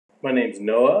My name's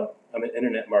Noah. I'm an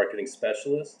internet marketing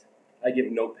specialist. I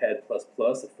give Notepad++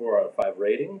 a 4 out of 5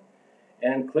 rating,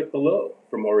 and click below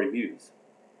for more reviews.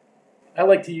 I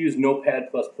like to use Notepad++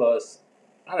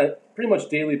 on a pretty much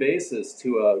daily basis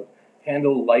to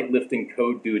handle light lifting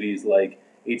code duties like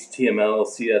HTML,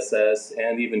 CSS,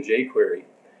 and even jQuery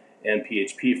and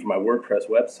PHP for my WordPress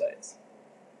websites.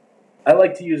 I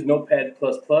like to use Notepad++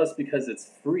 because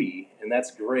it's free, and that's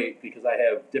great because I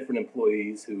have different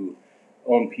employees who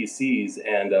own PCs,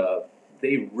 and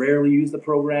they rarely use the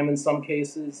program in some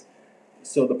cases,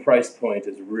 so the price point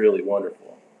is really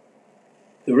wonderful.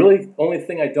 The really only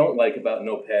thing I don't like about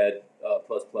Notepad++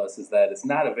 is that it's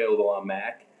not available on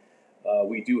Mac.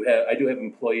 I do have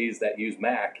employees that use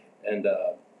Mac, and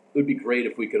it would be great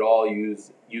if we could all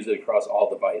use it across all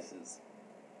devices.